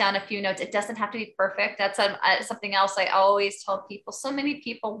just jot down a few notes. It doesn't have to be perfect. That's something else I always tell people. So many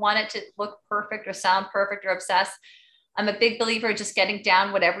people want it to look perfect or sound perfect or obsessed. I'm a big believer in just getting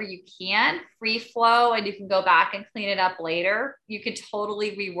down whatever you can, free flow, and you can go back and clean it up later. You could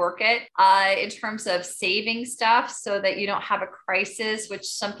totally rework it in terms of saving stuff so that you don't have a crisis, which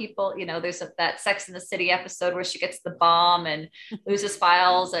some people, there's that Sex and the City episode where she gets the bomb and loses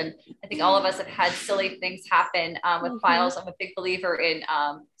files. And I think all of us have had silly things happen with files. I'm a big believer in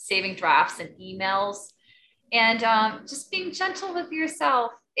saving drafts and emails and just being gentle with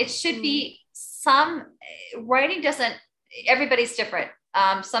yourself. It should be writing everybody's different.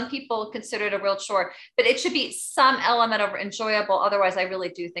 Some people consider it a real chore, but it should be some element of enjoyable. Otherwise, I really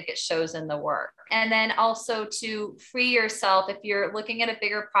do think it shows in the work. And then also to free yourself, if you're looking at a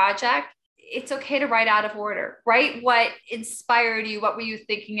bigger project, it's okay to write out of order. Write what inspired you. What were you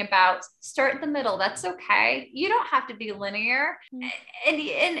thinking about? Start in the middle. That's okay. You don't have to be linear.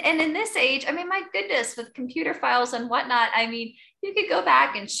 And in this age, I mean, my goodness, with computer files and whatnot, I mean, you could go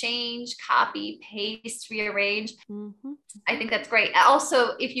back and change, copy, paste, rearrange. I think that's great.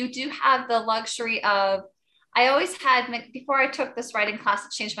 Also, if you do have the luxury of, I always had, before I took this writing class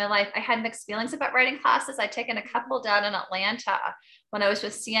that changed my life, I had mixed feelings about writing classes. I'd taken a couple down in Atlanta when I was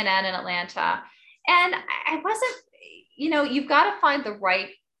with CNN in Atlanta. And I wasn't, you've got to find the right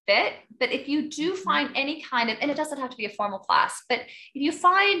fit. But if you do find any kind of, and it doesn't have to be a formal class, but if you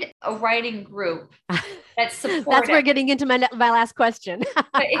find a writing group that's supportive. That's where we're getting into my last question.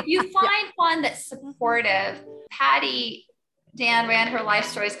 But if you find one that's supportive, Patty Dan ran her life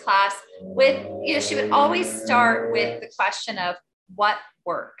stories class with, she would always start with the question of what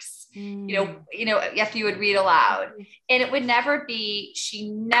works, after you would read aloud. And it would never be, she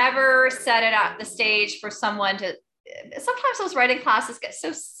never set it up the stage for someone to, sometimes those writing classes get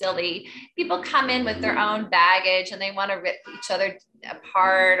so silly. People come in with their own baggage and they want to rip each other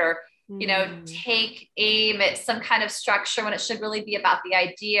apart or, take aim at some kind of structure when it should really be about the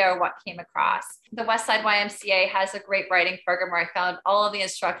idea or what came across. The Westside YMCA has a great writing program where I found all of the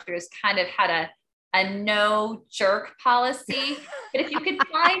instructors kind of had a no jerk policy. But if you could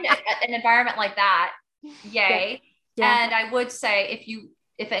find an environment like that, yay. Yeah. And I would say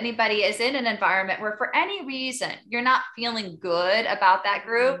if anybody is in an environment where for any reason you're not feeling good about that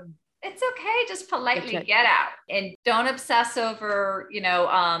group, it's okay. Just politely get out and don't obsess over,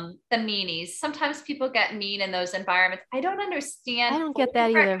 the meanies. Sometimes people get mean in those environments. I don't understand. I don't get that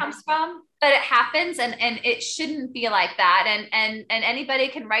either. Where it comes from, but it happens and it shouldn't be like that. And anybody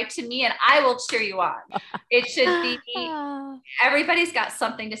can write to me and I will cheer you on. It should be, everybody's got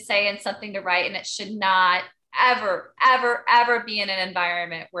something to say and something to write. And it should not ever, ever, ever be in an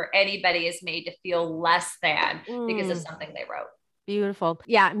environment where anybody is made to feel less than because of something they wrote. Beautiful.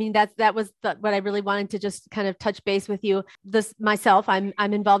 Yeah. I mean, that was what I really wanted to just kind of touch base with you.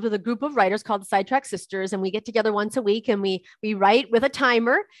 I'm involved with a group of writers called the Sidetrack Sisters, and we get together once a week and we write with a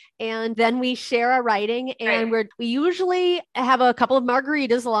timer and then we share our writing and we usually have a couple of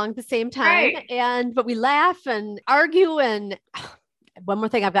margaritas along at the same time. But we laugh and argue and one more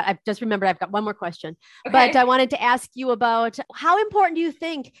thing I've just remembered, I've got one more question, but I wanted to ask you about how important do you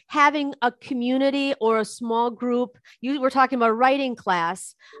think having a community or a small group, you were talking about a writing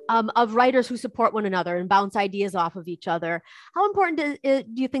class of writers who support one another and bounce ideas off of each other. How important do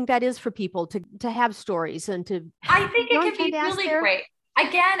you think that is for people to have stories and to, I think it can be really great.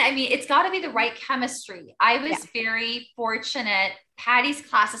 Again, I mean, it's got to be the right chemistry. I was very fortunate. Patty's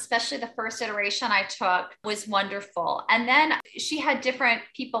class, especially the first iteration I took, was wonderful. And then she had different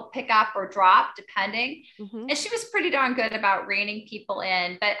people pick up or drop depending. And she was pretty darn good about reining people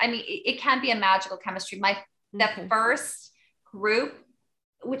in. But I mean, it can be a magical chemistry. The first group,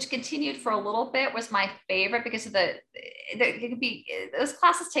 which continued for a little bit, was my favorite because of those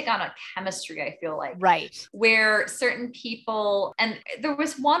classes take on a chemistry, I feel like. Right. Where certain people, and there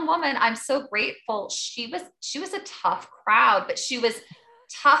was one woman, I'm so grateful. She was a tough crowd, but she was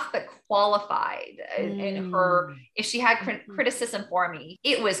tough but qualified in her, if she had criticism for me,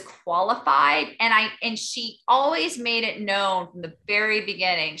 it was qualified. And she always made it known from the very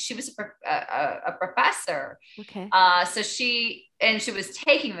beginning. She was a professor. So she was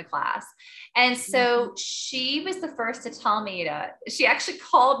taking the class. And so she was the first to tell me she actually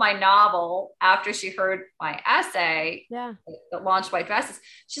called my novel after she heard my essay that launched White Dresses.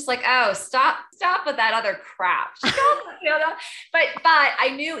 She's like, oh, stop with that other crap. But I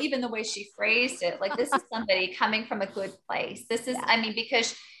knew even the way she phrased it, like, this is somebody coming from a good place. This is, I mean,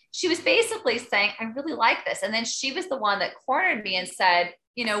 because she was basically saying, I really like this. And then she was the one that cornered me and said,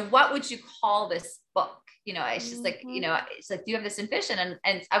 what would you call this book? It's just like, it's like, do you have this vision?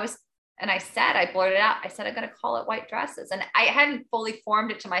 And I blurted out, I said, I'm going to call it White Dresses. And I hadn't fully formed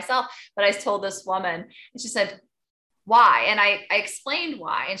it to myself, but I told this woman and she said, why? And I explained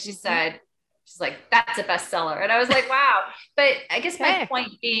why. And she's like, that's a bestseller. And I was like, wow. But I guess my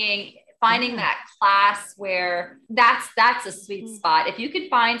point being, finding that class where that's a sweet spot. If you could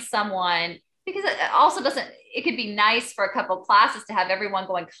find someone, because it also it could be nice for a couple of classes to have everyone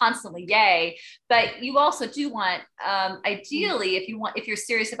going constantly, yay. But you also do want, ideally, if you're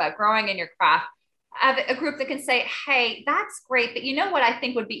serious about growing in your craft, have a group that can say, hey, that's great. But you know what I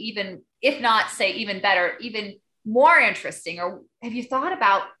think would be even, if not say even better, even more interesting, or have you thought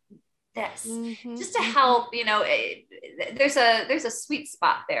about this? Just to help, there's a sweet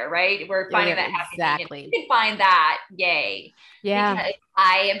spot there, right? We're finding that happy. Exactly. You can find that, yay. Yeah. Because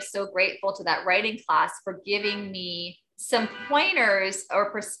I am so grateful to that writing class for giving me some pointers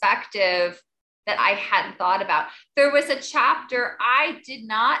or perspective that I hadn't thought about. There was a chapter I did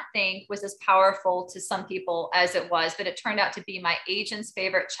not think was as powerful to some people as it was, but it turned out to be my agent's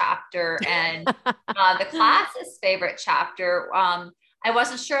favorite chapter and the class's favorite chapter. I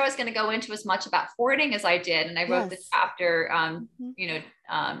wasn't sure I was going to go into as much about forwarding as I did. And I wrote the chapter,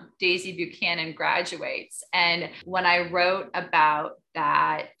 Daisy Buchanan graduates. And when I wrote about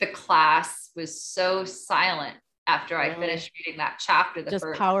that, the class was so silent after I finished reading that chapter. Just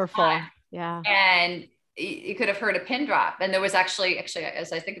first powerful. Time. Yeah. And you could have heard a pin drop. And there was actually,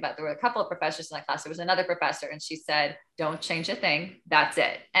 as I think about it, there were a couple of professors in that class. There was another professor and she said, don't change a thing. That's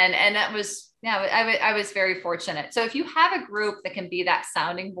it. And that was, I was very fortunate. So if you have a group that can be that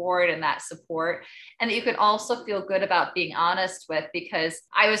sounding board and that support, and that you can also feel good about being honest with, because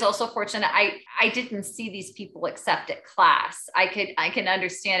I was also fortunate. I didn't see these people except at class. I can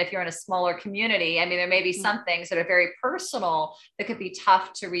understand if you're in a smaller community. I mean, there may be some things that are very personal that could be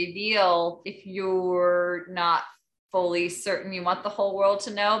tough to reveal if you're not fully certain you want the whole world to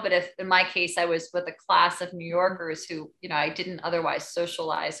know. But if in my case, I was with a class of New Yorkers who, I didn't otherwise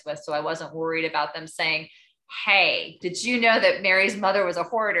socialize with, so I wasn't worried about them saying, hey, did you know that Mary's mother was a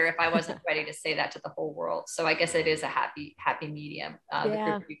hoarder, if I wasn't ready to say that to the whole world. So I guess it is a happy medium. The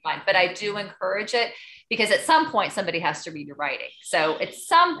group would be fine. But I do encourage it because at some point somebody has to read your writing. So at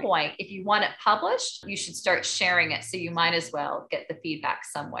some point, if you want it published, you should start sharing it. So you might as well get the feedback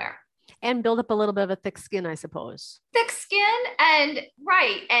somewhere. And build up a little bit of a thick skin, I suppose. Thick skin and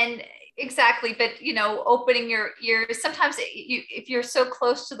right. And exactly. But, opening your ears, sometimes if you're so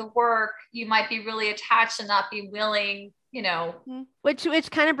close to the work, you might be really attached and not be willing,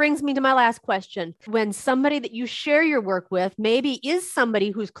 Which kind of brings me to my last question. When somebody that you share your work with maybe is somebody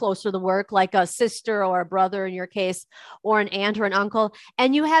who's closer to the work, like a sister or a brother in your case, or an aunt or an uncle,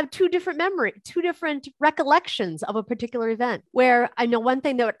 and you have two different recollections of a particular event, where I know one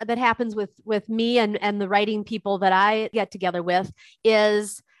thing that happens with me and the writing people that I get together with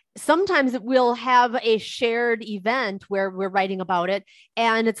is sometimes we'll have a shared event where we're writing about it.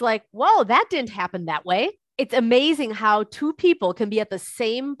 And it's like, whoa, that didn't happen that way. It's amazing how two people can be at the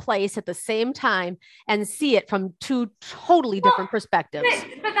same place at the same time and see it from two totally different perspectives.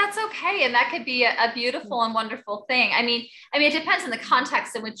 But that's okay. And that could be a beautiful and wonderful thing. I mean, it depends on the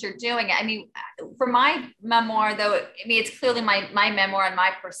context in which you're doing it. I mean, for my memoir, though, it's clearly my memoir and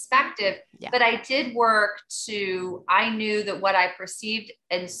my perspective, but I did work I knew that what I perceived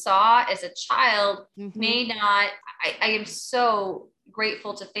and saw as a child may not, I am so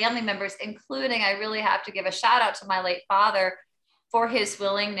grateful to family members, including, I really have to give a shout out to my late father for his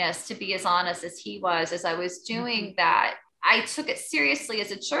willingness to be as honest as he was as I was doing that. I took it seriously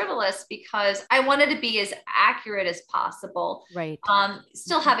as a journalist because I wanted to be as accurate as possible. Right.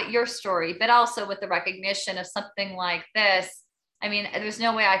 Still have it your story, but also with the recognition of something like this. I mean, there's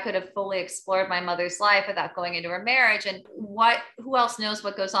no way I could have fully explored my mother's life without going into her marriage. And who else knows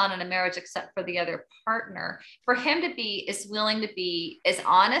what goes on in a marriage except for the other partner? For him to be as willing to be as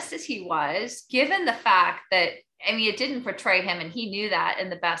honest as he was, given the fact that, it didn't portray him and he knew that in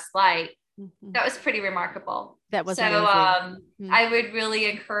the best light. That was pretty remarkable. That was so. I would really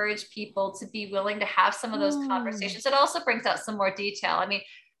encourage people to be willing to have some of those conversations. It also brings out some more detail.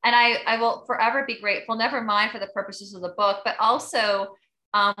 And I will forever be grateful, never mind for the purposes of the book, but also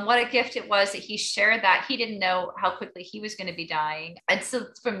what a gift it was that he shared that. He didn't know how quickly he was going to be dying. And so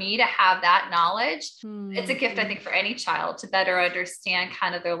for me to have that knowledge, it's a gift, I think, for any child to better understand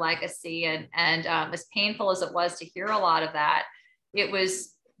kind of their legacy. And as painful as it was to hear a lot of that, it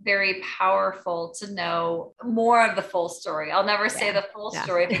was very powerful to know more of the full story. I'll never say the full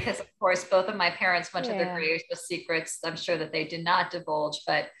story because, of course, both of my parents went to their graves with secrets I'm sure that they did not divulge,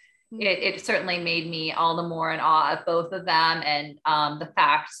 but it certainly made me all the more in awe of both of them. And the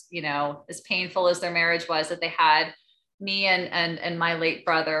fact, as painful as their marriage was, that they had me and my late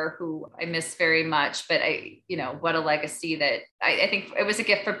brother, who I miss very much, but what a legacy that I think it was a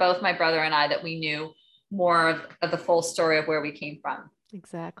gift for both my brother and I, that we knew more of the full story of where we came from.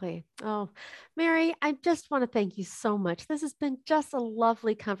 Exactly. Oh, Mary, I just want to thank you so much. This has been just a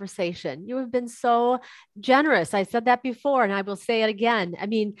lovely conversation. You have been so generous. I said that before, and I will say it again.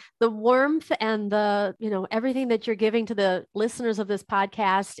 The warmth and the, everything that you're giving to the listeners of this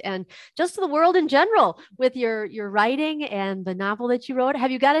podcast and just to the world in general with your writing and the novel that you wrote. Have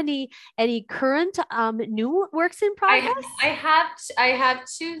you got any current new works in progress? I have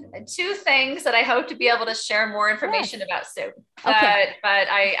two things that I hope to be able to share more information about soon. Okay. But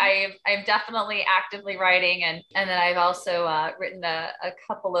I'm definitely actively writing, and then I've also written a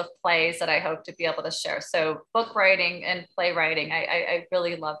couple of plays that I hope to be able to share. So book writing and playwriting, I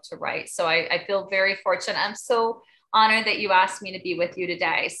really love to write. So I feel very fortunate. I'm so honored that you asked me to be with you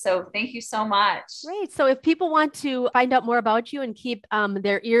today. So thank you so much. Great. So if people want to find out more about you and keep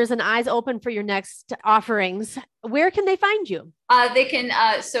their ears and eyes open for your next offerings, where can they find you? They can,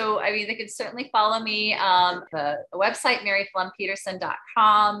 they can certainly follow me, the website,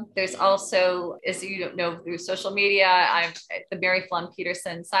 marypflumpeterson.com. There's also, as you know, through social media, I'm at the Mary Pflum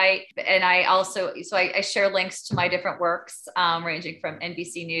Peterson site. And I also, I share links to my different works, ranging from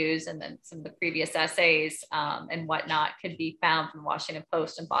NBC News, and then some of the previous essays and whatnot could be found from the Washington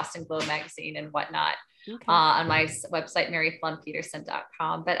Post and Boston Globe magazine and whatnot. Okay. On my website,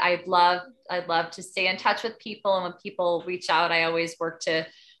 marypflumpeterson.com. But I'd love to stay in touch with people. And when people reach out, I always work to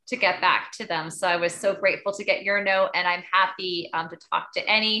get back to them. So I was so grateful to get your note, and I'm happy to talk to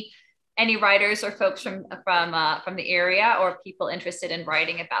any writers or folks from the area, or people interested in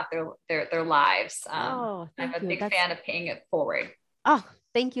writing about their lives. I'm a big fan of paying it forward. Oh,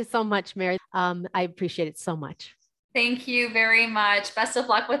 thank you so much, Mary. I appreciate it so much. Thank you very much. Best of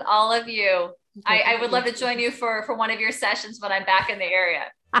luck with all of you. I would love to join you for one of your sessions when I'm back in the area.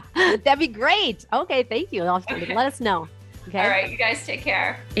 That'd be great. Okay, thank you. Okay. Let us know. Okay. All right, you guys take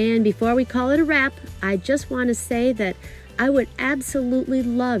care. And before we call it a wrap, I just want to say that I would absolutely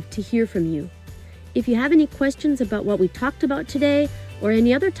love to hear from you. If you have any questions about what we talked about today, or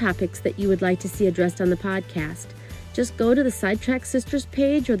any other topics that you would like to see addressed on the podcast, just go to the Sidetrack Sisters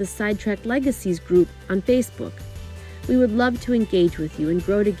page or the Sidetrack Legacies group on Facebook. We would love to engage with you and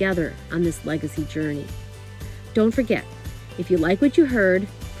grow together on this legacy journey. Don't forget, if you like what you heard,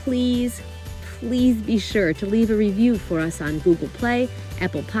 please be sure to leave a review for us on Google Play,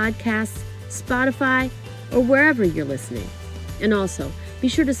 Apple Podcasts, Spotify, or wherever you're listening. And also, be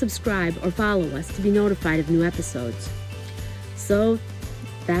sure to subscribe or follow us to be notified of new episodes. So,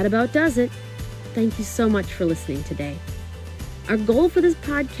 that about does it. Thank you so much for listening today. Our goal for this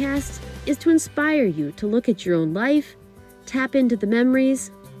podcast is to inspire you to look at your own life, tap into the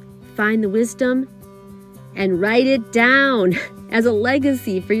memories, find the wisdom, and write it down as a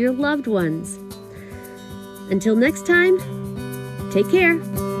legacy for your loved ones. Until next time, take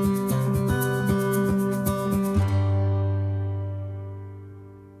care.